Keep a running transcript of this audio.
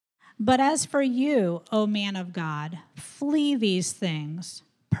But as for you, O man of God, flee these things.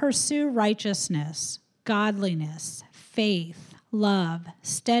 Pursue righteousness, godliness, faith, love,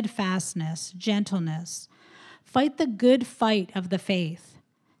 steadfastness, gentleness. Fight the good fight of the faith.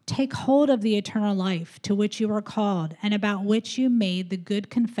 Take hold of the eternal life to which you were called and about which you made the good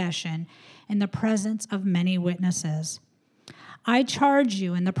confession in the presence of many witnesses. I charge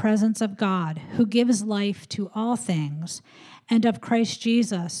you in the presence of God, who gives life to all things, and of Christ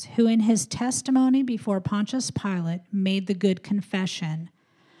Jesus, who in his testimony before Pontius Pilate made the good confession,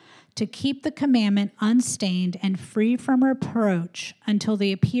 to keep the commandment unstained and free from reproach until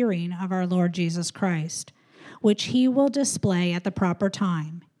the appearing of our Lord Jesus Christ, which he will display at the proper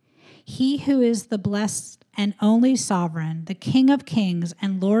time. He who is the blessed and only sovereign, the King of kings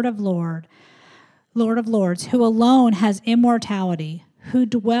and Lord of lords, who alone has immortality, who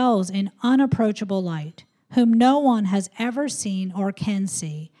dwells in unapproachable light, whom no one has ever seen or can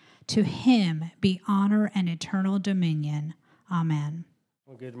see. To him be honor and eternal dominion. Amen.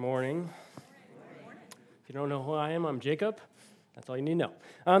 Well, good morning. If you don't know who I am, I'm Jacob. That's all you need to know.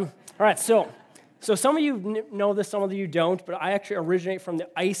 All right, so some of you know this, some of you don't, but I actually originate from the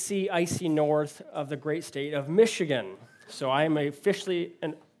icy north of the great state of Michigan. So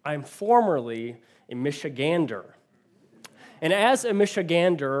I'm formerly a Michigander. And as a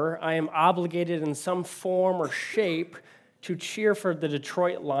Michigander, I am obligated in some form or shape to cheer for the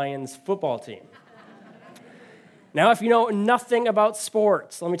Detroit Lions football team. Now, if you know nothing about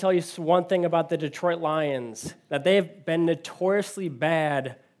sports, let me tell you one thing about the Detroit Lions, that they have been notoriously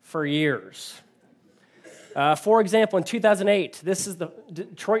bad for years. For example, in 2008, the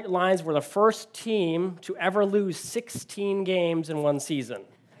Detroit Lions were the first team to ever lose 16 games in one season.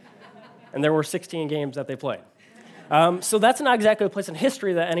 And there were 16 games that they played. So that's not exactly a place in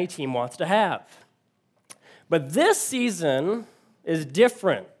history that any team wants to have. But this season is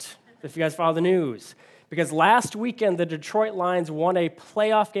different, if you guys follow the news, because last weekend the Detroit Lions won a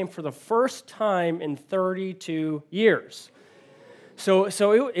playoff game for the first time in 32 years. So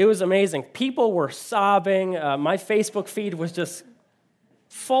it was amazing. People were sobbing. My Facebook feed was just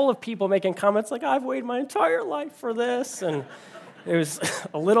full of people making comments like, I've waited my entire life for this, and it was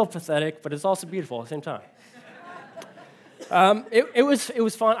a little pathetic, but it's also beautiful at the same time. It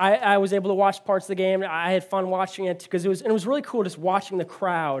was fun. I was able to watch parts of the game. I had fun watching it because it was really cool just watching the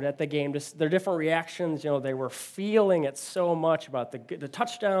crowd at the game, just their different reactions. You know, they were feeling it so much about the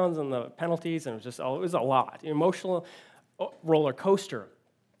touchdowns and the penalties, and it was a lot, emotional roller coaster.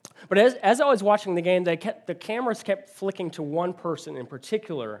 But as I was watching the game, the cameras kept flicking to one person in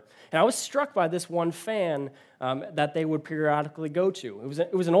particular, and I was struck by this one fan that they would periodically go to.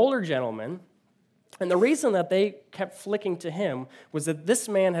 It was an older gentleman, and the reason that they kept flicking to him was that this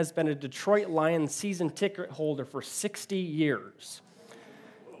man has been a Detroit Lions season ticket holder for 60 years,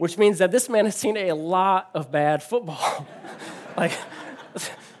 which means that this man has seen a lot of bad football. Like,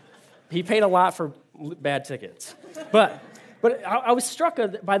 he paid a lot for bad tickets. But I was struck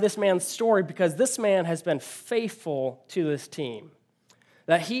by this man's story because this man has been faithful to this team,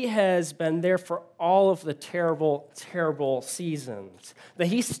 that he has been there for all of the terrible, terrible seasons, that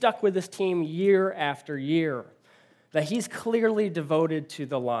he stuck with this team year after year, that he's clearly devoted to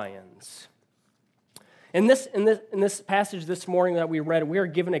the Lions. In this passage this morning that we read, we are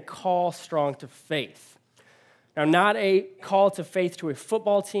given a call strong to faith. Now, not a call to faith to a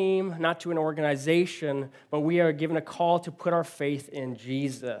football team, not to an organization, but we are given a call to put our faith in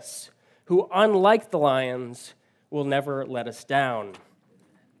Jesus, who, unlike the Lions, will never let us down.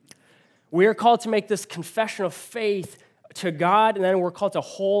 We are called to make this confession of faith to God, and then we're called to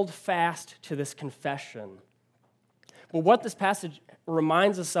hold fast to this confession. But what this passage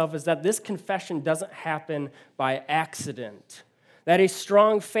reminds us of is that this confession doesn't happen by accident, that a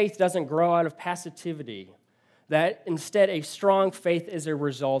strong faith doesn't grow out of passivity, that instead a strong faith is a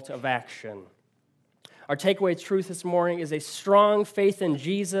result of action. Our takeaway truth this morning is a strong faith in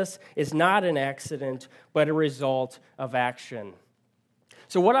Jesus is not an accident, but a result of action.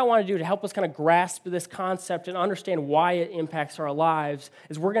 So what I want to do to help us kind of grasp this concept and understand why it impacts our lives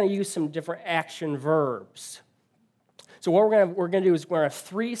is we're going to use some different action verbs. So what we're going to do is we're going to have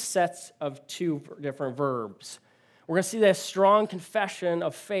 3 sets of 2 different verbs. We're going to see that a strong confession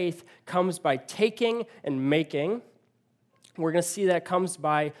of faith comes by taking and making. We're going to see that it comes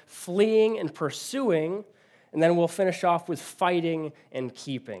by fleeing and pursuing. And then we'll finish off with fighting and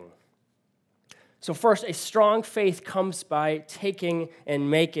keeping. So first, a strong faith comes by taking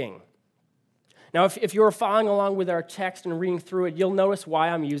and making. Now, if you were following along with our text and reading through it, you'll notice why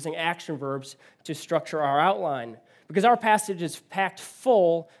I'm using action verbs to structure our outline. Because our passage is packed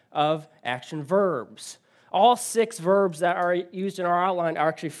full of action verbs. All 6 verbs that are used in our outline are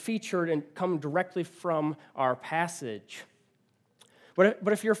actually featured and come directly from our passage. But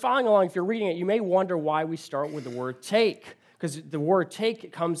if you're following along, if you're reading it, you may wonder why we start with the word take, because the word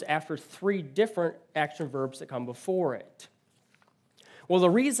take comes after 3 different action verbs that come before it. Well, the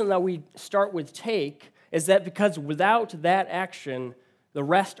reason that we start with take is that because without that action, the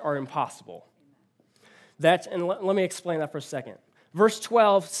rest are impossible. And let me explain that for a second. Verse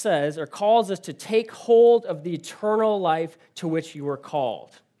 12 says, or calls us to take hold of the eternal life to which you were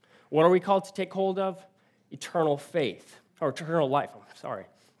called. What are we called to take hold of? Eternal faith, or eternal life, sorry.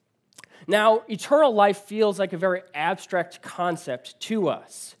 Now, eternal life feels like a very abstract concept to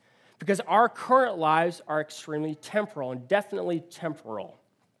us because our current lives are extremely temporal and definitely temporal.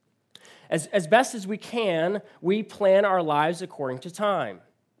 As best as we can, we plan our lives according to time.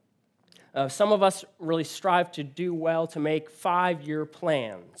 Some of us really strive to do well to make 5-year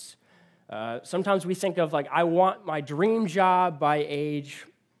plans. Sometimes we think of, like, I want my dream job by age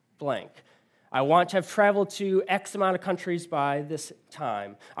blank. I want to have traveled to X amount of countries by this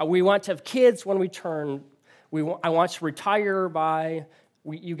time. We want to have kids when we turn. I want to retire by,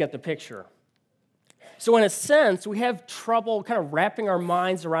 you get the picture. So in a sense, we have trouble kind of wrapping our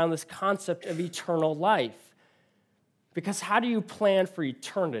minds around this concept of eternal life. Because how do you plan for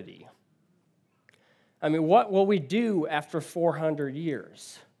eternity? I mean, what will we do after 400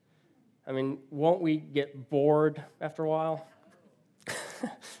 years? I mean, won't we get bored after a while?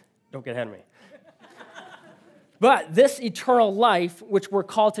 Don't get ahead of me. But this eternal life, which we're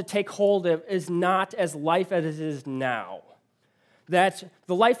called to take hold of, is not as life as it is now. That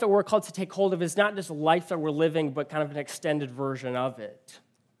the life that we're called to take hold of is not just life that we're living, but kind of an extended version of it.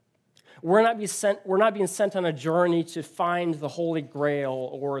 We're not being sent on a journey to find the Holy Grail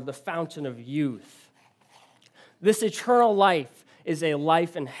or the fountain of youth. This eternal life is a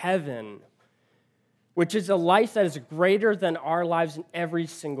life in heaven, which is a life that is greater than our lives in every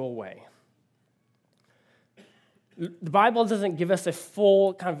single way. The Bible doesn't give us a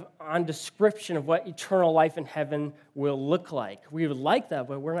full kind of on description of what eternal life in heaven will look like. We would like that,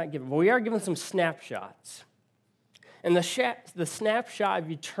 but we're not given. But we are given some snapshots. And the snapshot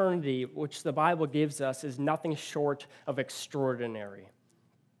of eternity, which the Bible gives us, is nothing short of extraordinary.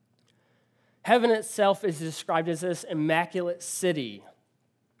 Heaven itself is described as this immaculate city.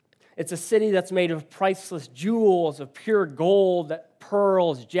 It's a city that's made of priceless jewels, of pure gold,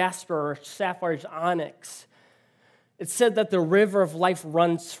 pearls, jasper, sapphires, onyx. It's said that the river of life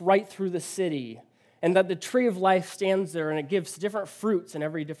runs right through the city, and that the tree of life stands there, and it gives different fruits in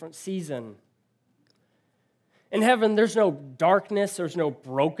every different season. In heaven, there's no darkness, there's no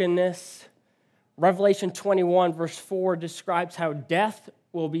brokenness. Revelation 21, verse 4, describes how death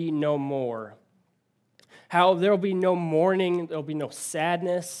will be no more, how there will be no mourning, there will be no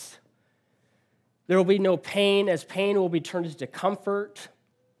sadness, there will be no pain, as pain will be turned into comfort,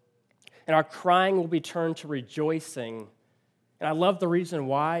 and our crying will be turned to rejoicing. And I love the reason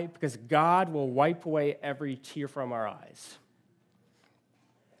why, because God will wipe away every tear from our eyes.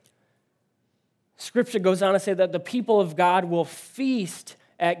 Scripture goes on to say that the people of God will feast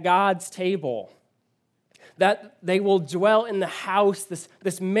at God's table, that they will dwell in the house,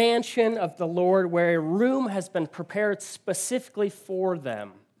 this mansion of the Lord, where a room has been prepared specifically for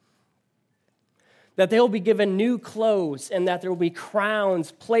them, that they will be given new clothes, and that there will be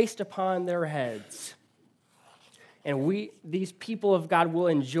crowns placed upon their heads. And these people of God will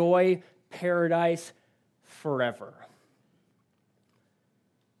enjoy paradise forever.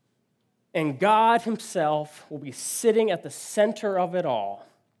 And God himself will be sitting at the center of it all.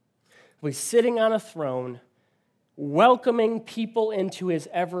 He'll be sitting on a throne, welcoming people into his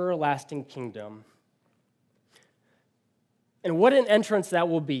everlasting kingdom. And what an entrance that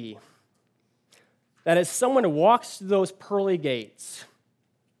will be. That as someone walks through those pearly gates,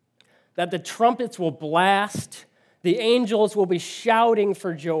 that the trumpets will blast, the angels will be shouting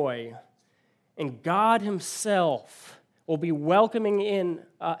for joy, and God himself will be welcoming in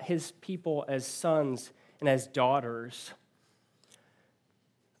his people as sons and as daughters.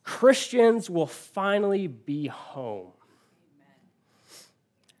 Christians will finally be home.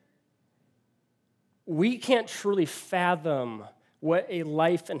 We can't truly fathom what a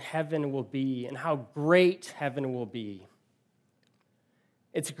life in heaven will be and how great heaven will be.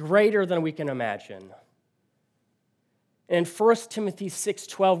 It's greater than we can imagine. In 1 Timothy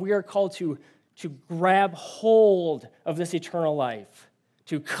 6:12, we are called to grab hold of this eternal life,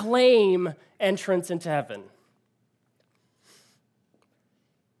 to claim entrance into heaven.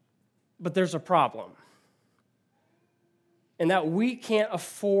 But there's a problem, in that we can't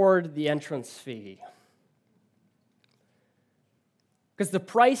afford the entrance fee. Because the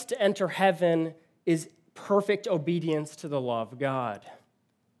price to enter heaven is perfect obedience to the law of God.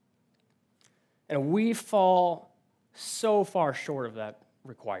 And we fall so far short of that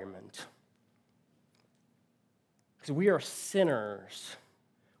requirement. Because we are sinners.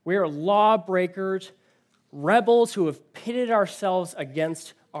 We are lawbreakers, rebels who have pitted ourselves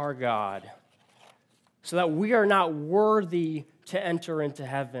against our God, so that we are not worthy to enter into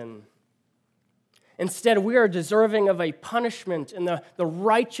heaven. Instead, we are deserving of a punishment in the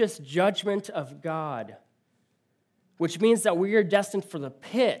righteous judgment of God, which means that we are destined for the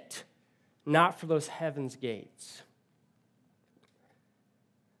pit, not for those heaven's gates.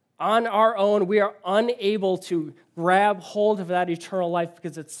 On our own, we are unable to grab hold of that eternal life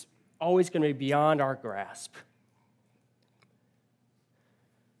because it's always going to be beyond our grasp.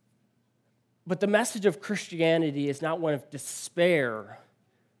 But the message of Christianity is not one of despair,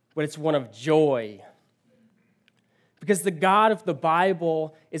 but it's one of joy. Because the God of the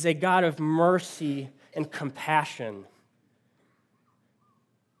Bible is a God of mercy and compassion.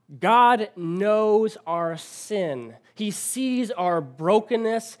 God knows our sin. He sees our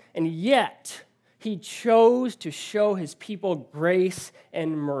brokenness, and yet he chose to show his people grace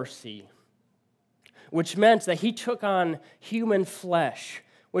and mercy, which meant that he took on human flesh,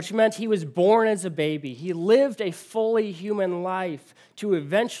 which meant he was born as a baby. He lived a fully human life to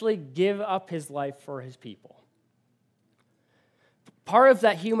eventually give up his life for his people. Part of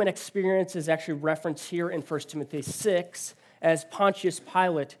that human experience is actually referenced here in 1 Timothy 6, as Pontius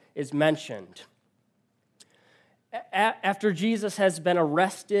Pilate is mentioned. After Jesus has been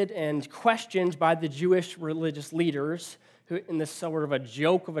arrested and questioned by the Jewish religious leaders, who in this sort of a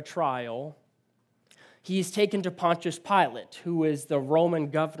joke of a trial, he's taken to Pontius Pilate, who is the Roman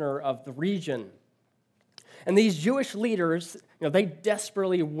governor of the region. And these Jewish leaders, they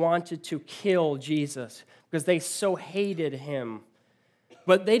desperately wanted to kill Jesus because they so hated him.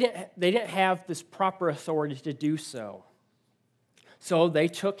 But they didn't have this proper authority to do so. So they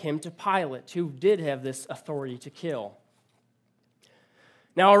took him to Pilate, who did have this authority to kill.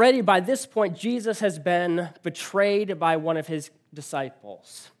 Now already by this point, Jesus has been betrayed by one of his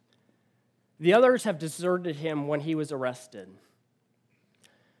disciples. The others have deserted him when he was arrested.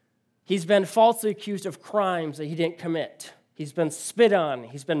 He's been falsely accused of crimes that he didn't commit. He's been spit on,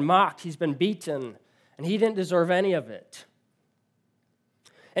 he's been mocked, he's been beaten, and he didn't deserve any of it.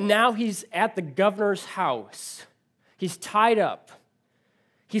 And now he's at the governor's house. He's tied up.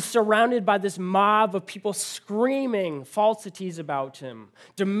 He's surrounded by this mob of people screaming falsities about him,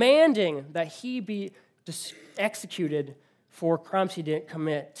 demanding that he be executed for crimes he didn't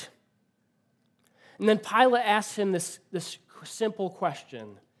commit. And then Pilate asks him this simple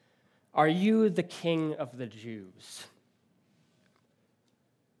question: "Are you the king of the Jews?"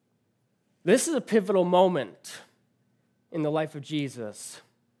 This is a pivotal moment in the life of Jesus,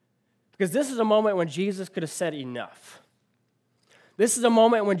 because this is a moment when Jesus could have said enough. This is a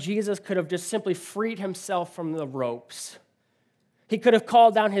moment when Jesus could have just simply freed himself from the ropes. He could have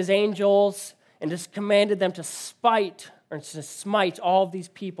called down his angels and just commanded them to smite all of these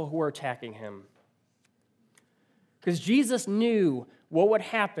people who were attacking him. Because Jesus knew what would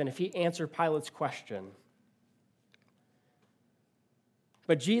happen if he answered Pilate's question.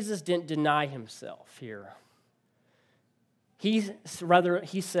 But Jesus didn't deny himself here. He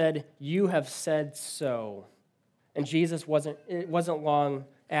said, "You have said so." And it wasn't long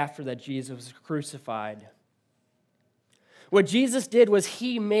after that Jesus was crucified. What Jesus did was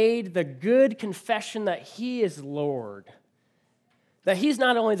he made the good confession that he is Lord. That he's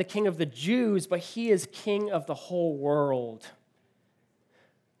not only the king of the Jews, but he is king of the whole world.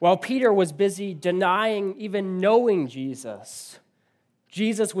 While Peter was busy denying even knowing Jesus,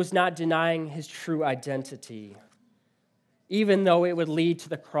 Jesus was not denying his true identity, even though it would lead to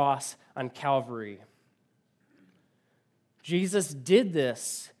the cross on Calvary. Jesus did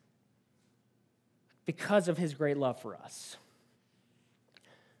this because of his great love for us,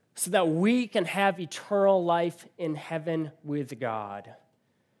 so that we can have eternal life in heaven with God.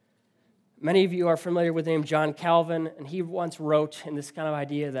 Many of you are familiar with the name John Calvin, and he once wrote in this kind of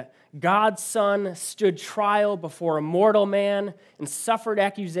idea that God's Son stood trial before a mortal man and suffered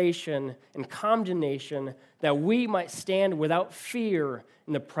accusation and condemnation that we might stand without fear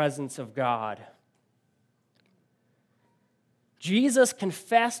in the presence of God. Jesus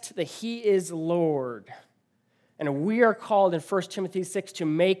confessed that he is Lord, and we are called in 1 Timothy 6 to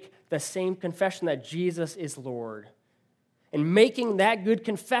make the same confession that Jesus is Lord. And making that good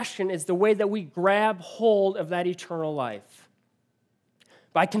confession is the way that we grab hold of that eternal life.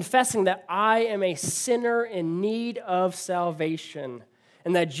 By confessing that I am a sinner in need of salvation,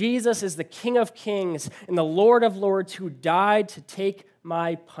 and that Jesus is the King of Kings and the Lord of Lords who died to take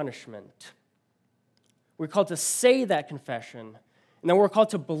my punishment. We're called to say that confession. And then we're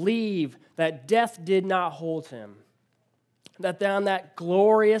called to believe that death did not hold him. That on that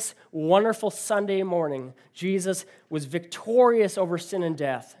glorious, wonderful Sunday morning, Jesus was victorious over sin and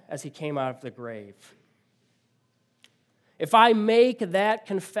death as he came out of the grave. If I make that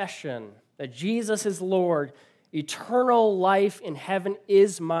confession that Jesus is Lord, eternal life in heaven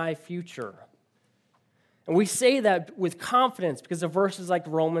is my future. And we say that with confidence because of verses like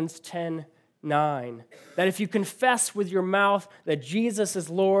Romans 10:9, that if you confess with your mouth that Jesus is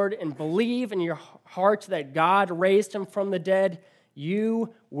Lord and believe in your heart that God raised him from the dead,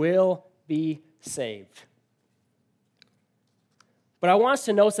 you will be saved. But I want us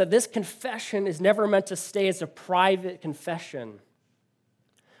to notice that this confession is never meant to stay as a private confession.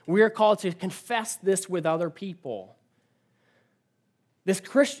 We are called to confess this with other people.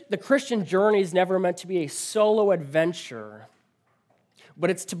 The Christian journey is never meant to be a solo adventure, but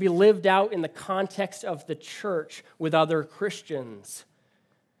it's to be lived out in the context of the church with other Christians.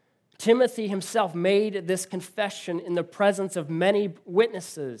 Timothy himself made this confession in the presence of many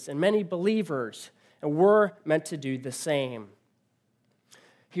witnesses and many believers, and we're meant to do the same.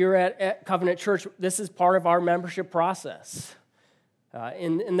 Here at Covenant Church, this is part of our membership process,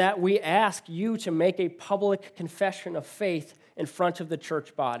 in that we ask you to make a public confession of faith in front of the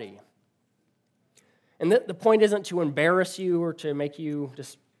church body. And the point isn't to embarrass you or to make you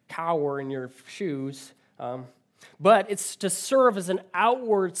just cower in your shoes, but it's to serve as an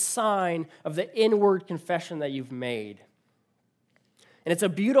outward sign of the inward confession that you've made. And it's a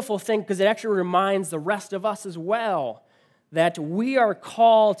beautiful thing because it actually reminds the rest of us as well that we are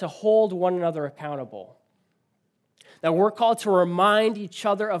called to hold one another accountable. That we're called to remind each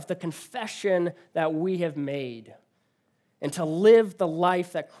other of the confession that we have made and to live the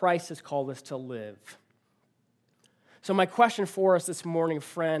life that Christ has called us to live. So my question for us this morning,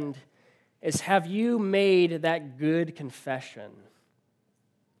 friend, is have you made that good confession?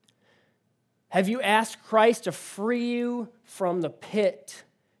 Have you asked Christ to free you from the pit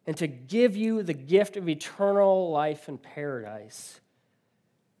and to give you the gift of eternal life in paradise?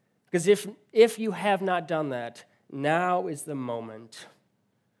 Because if you have not done that, now is the moment.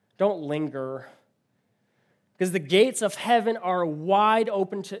 Don't linger. Because the gates of heaven are wide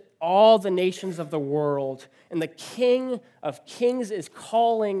open to all the nations of the world, and the King of Kings is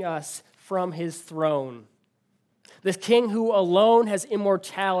calling us from his throne. This King who alone has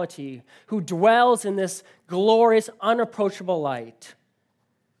immortality, who dwells in this glorious, unapproachable light.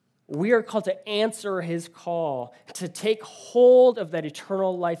 We are called to answer his call, to take hold of that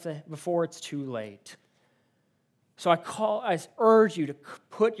eternal life before it's too late. So I urge you to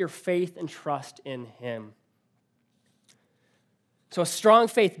put your faith and trust in him. So a strong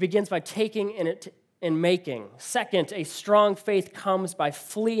faith begins by taking and making. Second, a strong faith comes by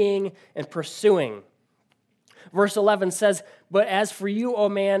fleeing and pursuing. Verse 11 says, "But as for you, O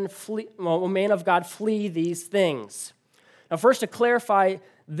man of God, flee these things." Now first to clarify,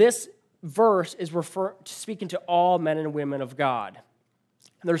 this verse is speaking to all men and women of God.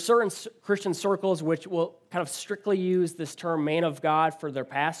 There are certain Christian circles which will kind of strictly use this term man of God for their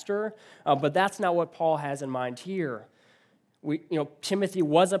pastor, but that's not what Paul has in mind here. Timothy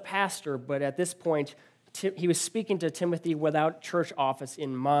was a pastor, but at this point, he was speaking to Timothy without church office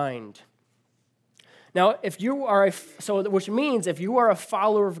in mind. Now, which means if you are a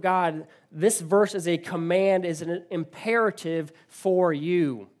follower of God, this verse is a command, is an imperative for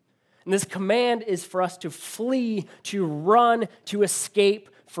you. And this command is for us to flee, to run, to escape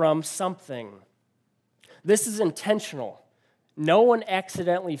from something. This is intentional. No one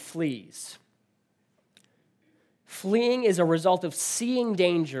accidentally flees. Fleeing is a result of seeing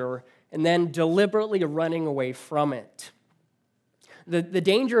danger and then deliberately running away from it. The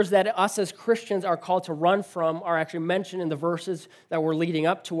dangers that us as Christians are called to run from are actually mentioned in the verses that were leading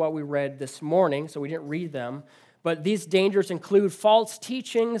up to what we read this morning, so we didn't read them. But these dangers include false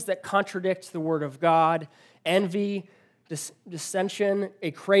teachings that contradict the Word of God, envy, dissension,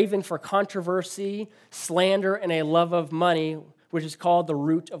 a craving for controversy, slander, and a love of money, which is called the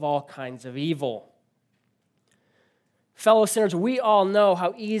root of all kinds of evil. Fellow sinners, we all know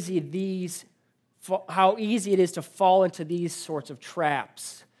how easy it is to fall into these sorts of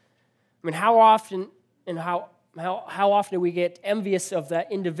traps. I mean, how often do we get envious of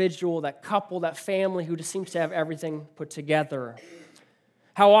that individual, that couple, that family who just seems to have everything put together?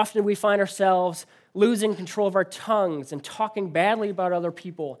 How often do we find ourselves losing control of our tongues and talking badly about other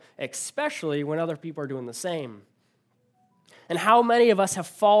people, especially when other people are doing the same? And how many of us have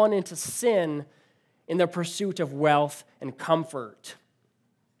fallen into sin in the pursuit of wealth and comfort?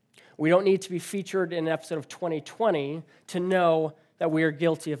 We don't need to be featured in an episode of 2020 to know that we are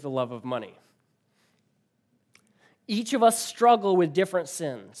guilty of the love of money. Each of us struggle with different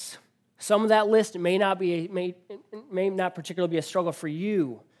sins. Some of that list may not particularly be a struggle for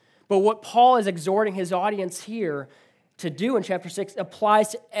you, but what Paul is exhorting his audience here to do in chapter 6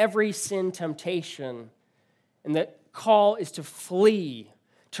 applies to every sin temptation. And the call is to flee,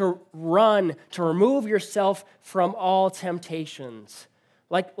 to run, to remove yourself from all temptations.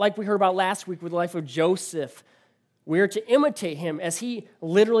 Like we heard about last week with the life of Joseph, we are to imitate him as he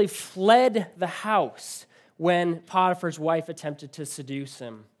literally fled the house when Potiphar's wife attempted to seduce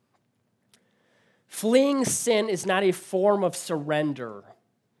him. Fleeing sin is not a form of surrender.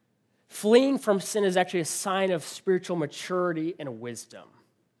 Fleeing from sin is actually a sign of spiritual maturity and wisdom.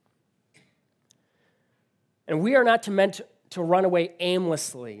 And we are not meant to run away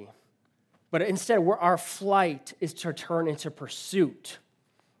aimlessly, but instead our flight is to turn into pursuit.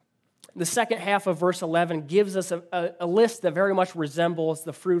 The second half of verse 11 gives us a list that very much resembles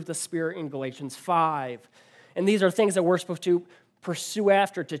the fruit of the Spirit in Galatians 5. And these are things that we're supposed to pursue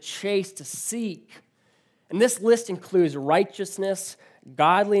after, to chase, to seek. And this list includes righteousness,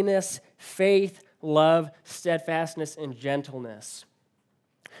 godliness, faith, love, steadfastness, and gentleness.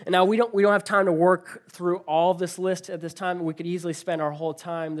 And now we don't have time to work through all of this list at this time. We could easily spend our whole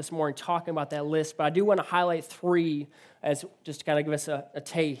time this morning talking about that list, but I do want to highlight 3 as just to kind of give us a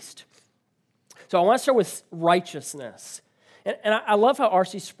taste. So I want to start with righteousness. And I love how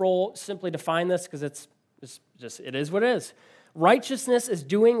R.C. Sproul simply defined this because it is what it is. Righteousness is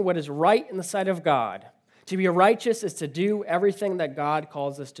doing what is right in the sight of God. To be righteous is to do everything that God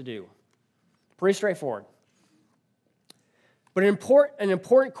calls us to do. Pretty straightforward. But an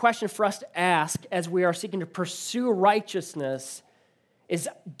important question for us to ask as we are seeking to pursue righteousness is,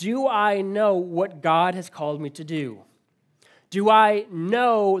 do I know what God has called me to do? Do I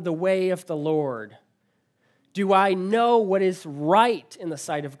know the way of the Lord? Do I know what is right in the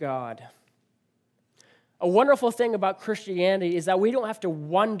sight of God? A wonderful thing about Christianity is that we don't have to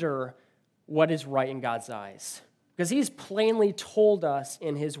wonder what is right in God's eyes, because he's plainly told us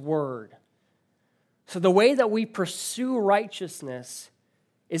in his word. So the way that we pursue righteousness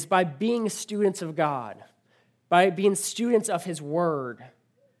is by being students of God, by being students of his word.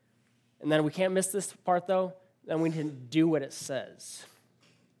 And then we can't miss this part, though. Then we can do what it says.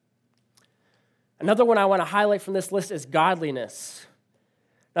 Another one I want to highlight from this list is godliness.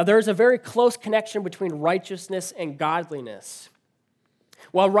 Now, there is a very close connection between righteousness and godliness.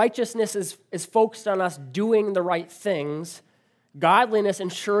 While righteousness is focused on us doing the right things, godliness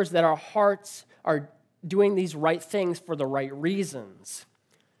ensures that our hearts are doing these right things for the right reasons.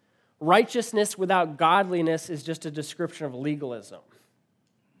 Righteousness without godliness is just a description of legalism.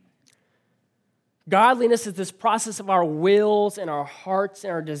 Godliness is this process of our wills and our hearts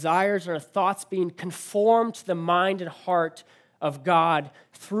and our desires and our thoughts being conformed to the mind and heart of God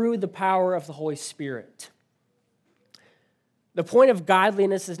through the power of the Holy Spirit. The point of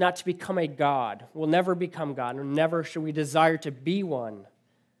godliness is not to become a God. We'll never become God, and never should we desire to be one.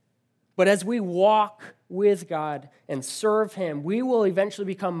 But as we walk with God and serve him, we will eventually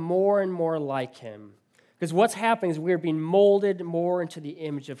become more and more like him. Because what's happening is we are being molded more into the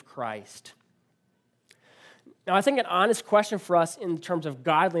image of Christ. Now, I think an honest question for us in terms of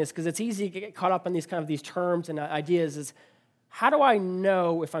godliness, because it's easy to get caught up in these terms and ideas, is how do I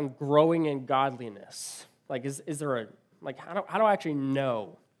know if I'm growing in godliness? Is there how do I actually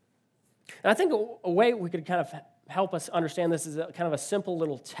know? And I think a way we could kind of help us understand this is kind of a simple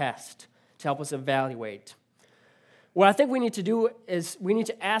little test to help us evaluate. What I think we need to do is we need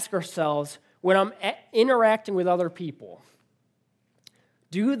to ask ourselves, when I'm interacting with other people,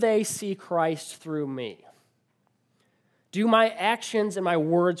 do they see Christ through me? Do my actions and my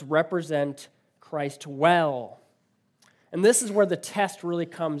words represent Christ well? And this is where the test really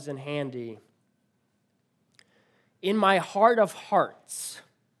comes in handy. In my heart of hearts,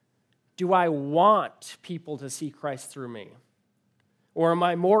 do I want people to see Christ through me? Or am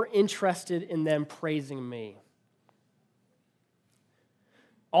I more interested in them praising me?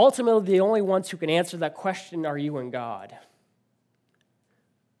 Ultimately, the only ones who can answer that question are you and God.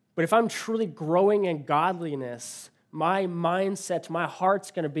 But if I'm truly growing in godliness, my mindset, my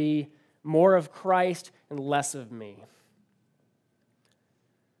heart's going to be more of Christ and less of me.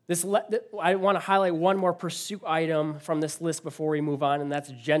 I want to highlight one more pursuit item from this list before we move on, and that's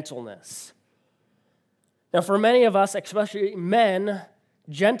gentleness. Now, for many of us, especially men,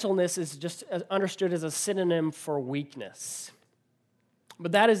 gentleness is just understood as a synonym for weakness.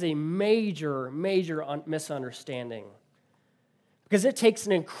 But that is a major, major misunderstanding, because it takes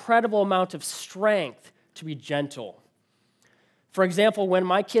an incredible amount of strength to be gentle. For example, when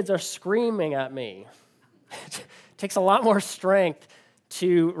my kids are screaming at me, it takes a lot more strength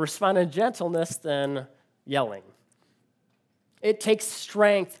to respond in gentleness than yelling. It takes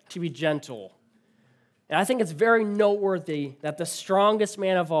strength to be gentle. And I think it's very noteworthy that the strongest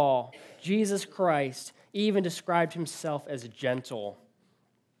man of all, Jesus Christ, even described himself as gentle.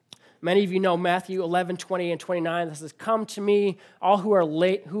 Many of you know Matthew 11, 20 and 29. This says, "Come to me, all who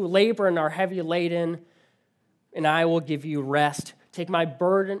labor and are heavy laden, and I will give you rest. Take my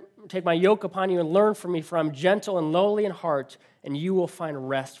yoke upon you and learn from me, for I'm gentle and lowly in heart, and you will find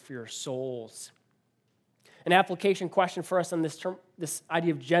rest for your souls." An application question for us on this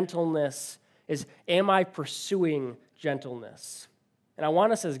idea of gentleness is, am I pursuing gentleness? And I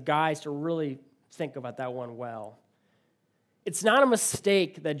want us as guys to really think about that one well. It's not a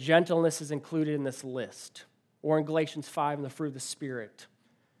mistake that gentleness is included in this list, or in Galatians 5 in the fruit of the Spirit.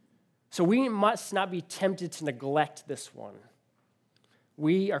 So we must not be tempted to neglect this one.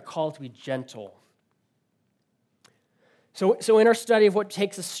 We are called to be gentle. So in our study of what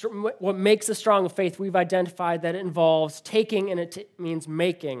makes a strong faith, we've identified that it involves taking and it means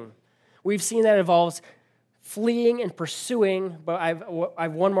making. We've seen that it involves fleeing and pursuing, but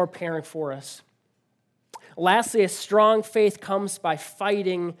I've one more pairing for us. Lastly, a strong faith comes by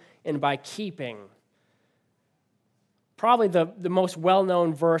fighting and by keeping. Probably the most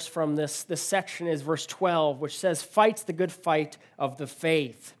well-known verse from this section is verse 12, which says, "Fights the good fight of the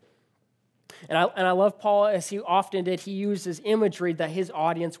faith." And I love Paul, as he often did, he uses imagery that his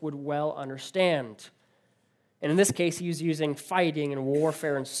audience would well understand. And in this case, he was using fighting and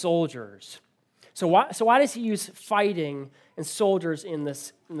warfare and soldiers. So why does he use fighting and soldiers in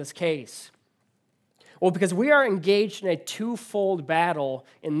this case? Well, because we are engaged in a twofold battle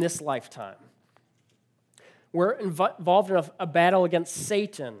in this lifetime. We're involved in a battle against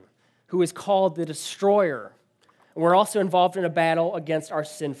Satan, who is called the destroyer. And we're also involved in a battle against our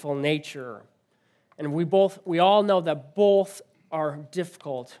sinful nature. And we all know that both are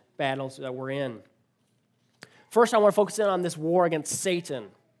difficult battles that we're in. First, I want to focus in on this war against Satan.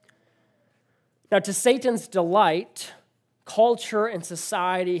 Now, to Satan's delight, culture and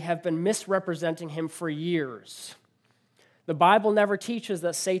society have been misrepresenting him for years. The Bible never teaches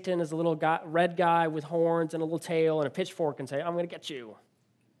that Satan is a little red guy with horns and a little tail and a pitchfork and say, "I'm going to get you."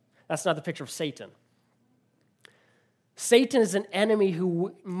 That's not the picture of Satan. Satan is an enemy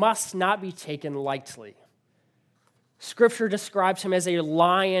who must not be taken lightly. Scripture describes him as a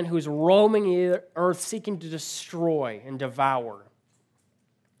lion who is roaming the earth seeking to destroy and devour.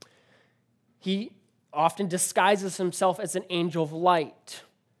 He often disguises himself as an angel of light.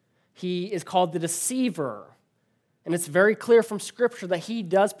 He is called the deceiver. And it's very clear from Scripture that he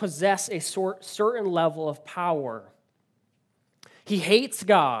does possess a certain level of power. He hates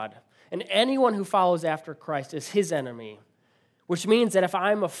God, and anyone who follows after Christ is his enemy, which means that if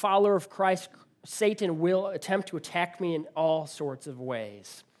I'm a follower of Christ, Satan will attempt to attack me in all sorts of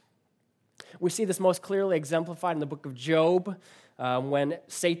ways. We see this most clearly exemplified in the book of Job, when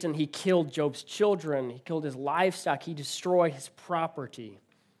Satan, he killed Job's children, he killed his livestock, he destroyed his property.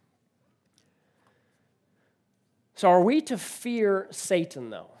 So are we to fear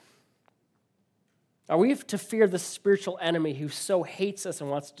Satan, though? Are we to fear the spiritual enemy who so hates us and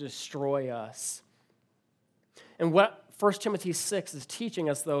wants to destroy us? And what 1 Timothy 6 is teaching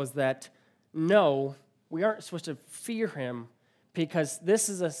us, though, is that no, we aren't supposed to fear him because this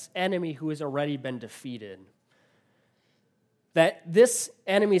is an enemy who has already been defeated. That this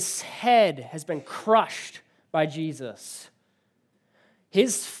enemy's head has been crushed by Jesus.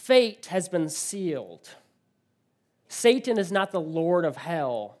 His fate has been sealed. Satan is not the Lord of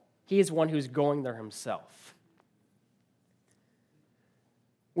hell. He is one who's going there himself.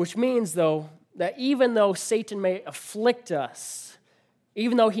 Which means, though, that even though Satan may afflict us,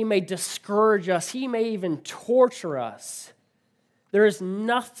 even though he may discourage us, he may even torture us, there is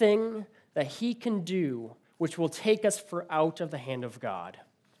nothing that he can do which will take us out of the hand of God.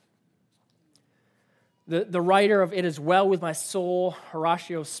 The writer of It Is Well With My Soul,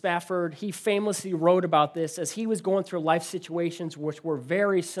 Horatio Spafford, he famously wrote about this as he was going through life situations which were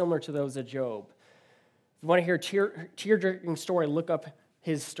very similar to those of Job. If you want to hear a tear-jerking story, look up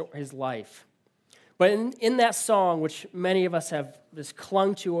his life. But in that song, which many of us have just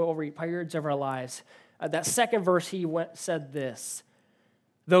clung to over periods of our lives, that second verse he said this: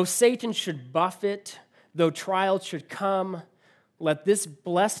 "Though Satan should buffet, though trials should come, let this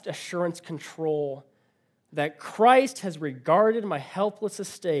blessed assurance control that Christ has regarded my helpless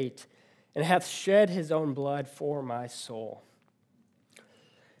estate and hath shed his own blood for my soul."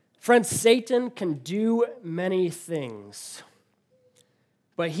 Friends, Satan can do many things,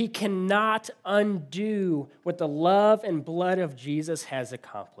 but he cannot undo what the love and blood of Jesus has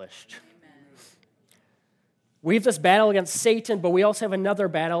accomplished. We have this battle against Satan, but we also have another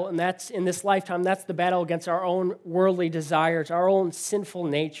battle, and that's in this lifetime, that's the battle against our own worldly desires, our own sinful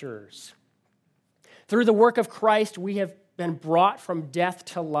natures. Through the work of Christ, we have been brought from death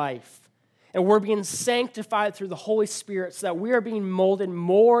to life, and we're being sanctified through the Holy Spirit so that we are being molded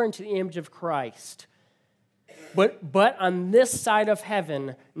more into the image of Christ. But on this side of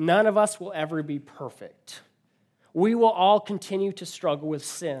heaven, none of us will ever be perfect. We will all continue to struggle with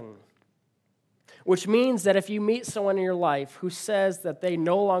sin, which means that if you meet someone in your life who says that they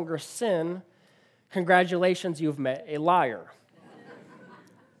no longer sin, congratulations, you've met a liar.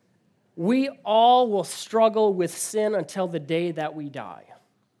 We all will struggle with sin until the day that we die,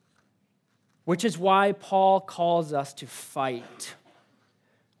 which is why Paul calls us to fight.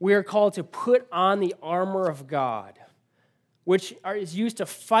 We are called to put on the armor of God, which is used to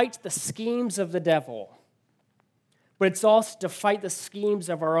fight the schemes of the devil, but it's also to fight the schemes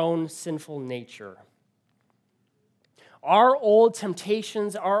of our own sinful nature. Our old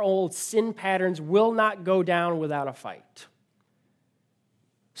temptations, our old sin patterns will not go down without a fight.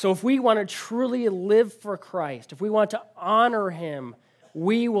 So if we want to truly live for Christ, if we want to honor him,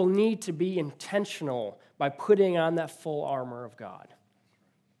 we will need to be intentional by putting on that full armor of God.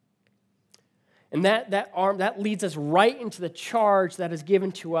 And that leads us right into the charge that is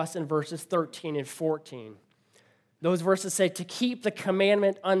given to us in verses 13 and 14. Those verses say, to keep the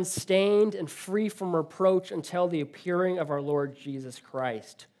commandment unstained and free from reproach until the appearing of our Lord Jesus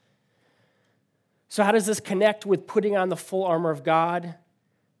Christ. So how does this connect with putting on the full armor of God?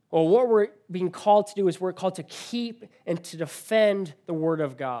 Well, what we're being called to do is we're called to keep and to defend the Word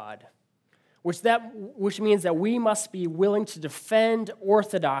of God, which means that we must be willing to defend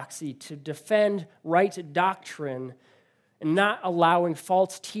orthodoxy, to defend right doctrine, and not allowing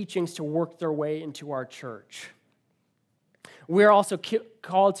false teachings to work their way into our church. We are also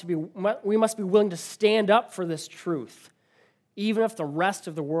called we must be willing to stand up for this truth, even if the rest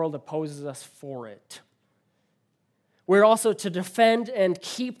of the world opposes us for it. We're also to defend and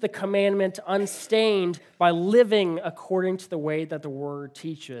keep the commandment unstained by living according to the way that the Word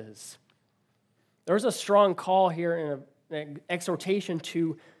teaches. There's a strong call here in an exhortation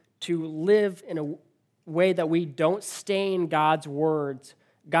to live in a way that we don't stain God's Word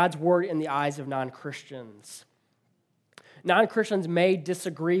in the eyes of non-Christians. Non-Christians may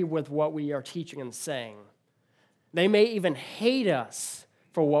disagree with what we are teaching and saying. They may even hate us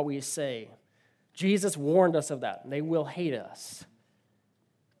for what we say. Jesus warned us of that. They will hate us.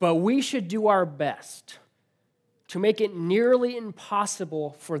 But we should do our best to make it nearly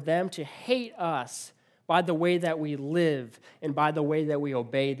impossible for them to hate us by the way that we live and by the way that we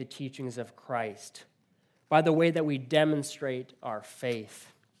obey the teachings of Christ, by the way that we demonstrate our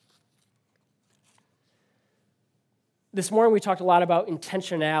faith. This morning we talked a lot about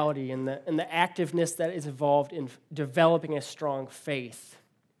intentionality and the activeness that is involved in developing a strong faith.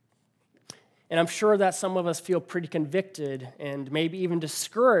 And I'm sure that some of us feel pretty convicted and maybe even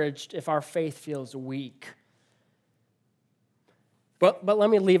discouraged if our faith feels weak. But let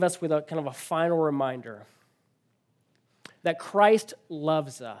me leave us with a kind of a final reminder that Christ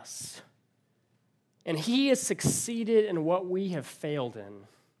loves us, and he has succeeded in what we have failed in.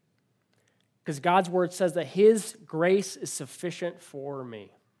 Because God's word says that his grace is sufficient for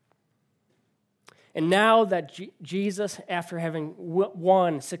me. And now that Jesus, after having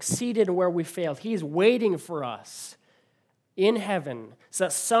succeeded in where we failed, he's waiting for us in heaven so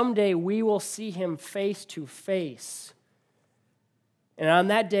that someday we will see him face to face. And on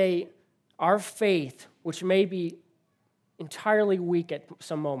that day, our faith, which may be entirely weak at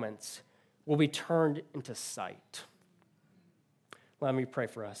some moments, will be turned into sight. Let me pray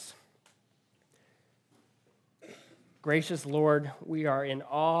for us. Gracious Lord, we are in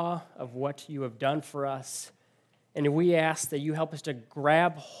awe of what you have done for us, and we ask that you help us to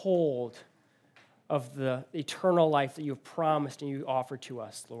grab hold of the eternal life that you have promised and you offer to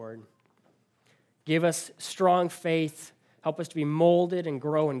us, Lord. Give us strong faith, help us to be molded and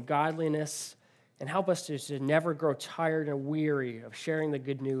grow in godliness, and help us to never grow tired and weary of sharing the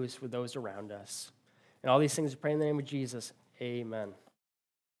good news with those around us. And all these things we pray in the name of Jesus. Amen.